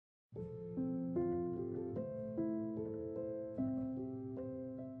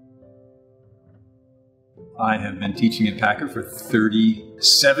I have been teaching at Packer for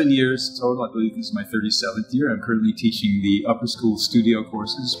 37 years total. I believe this is my 37th year. I'm currently teaching the upper school studio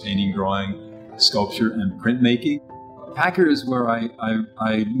courses, painting, drawing, sculpture, and printmaking. Packer is where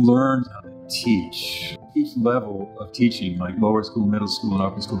I learned how to teach. Each level of teaching, like lower school, middle school, and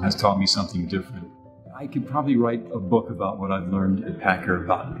upper school, has taught me something different. I could probably write a book about what I've learned at Packer,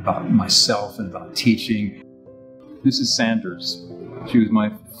 about myself and about teaching. Mrs. Sanders, she was my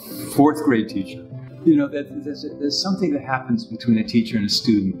 4th grade teacher. You know, there's something that happens between a teacher and a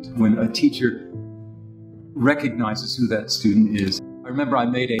student when a teacher recognizes who that student is. I remember I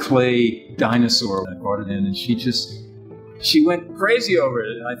made a clay dinosaur. I brought it in and she went crazy over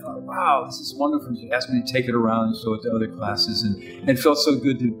it. And I thought, wow, this is wonderful. She asked me to take it around and show it to other classes, and it felt so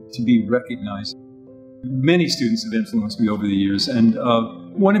good to be recognized. Many students have influenced me over the years, and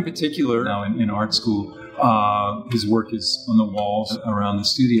one in particular now in art school. His work is on the walls around the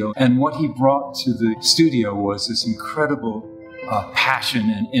studio, and what he brought to the studio was this incredible passion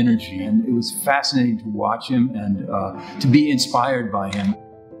and energy, and it was fascinating to watch him and to be inspired by him.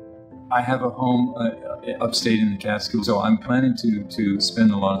 I have a home upstate in the Catskills, so I'm planning to spend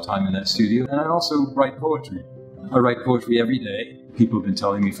a lot of time in that studio, and I also write poetry. I write poetry every day. People have been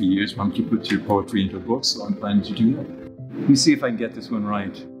telling me for years, why don't you put your poetry into books, so I'm planning to do that. Let me see if I can get this one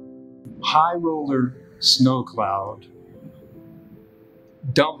right. High roller snow cloud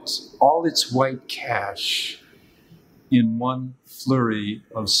dumped all its white cash in one flurry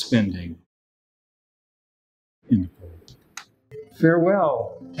of spending. In the cold.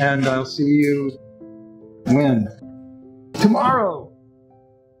 Farewell, and I'll see you when? Tomorrow!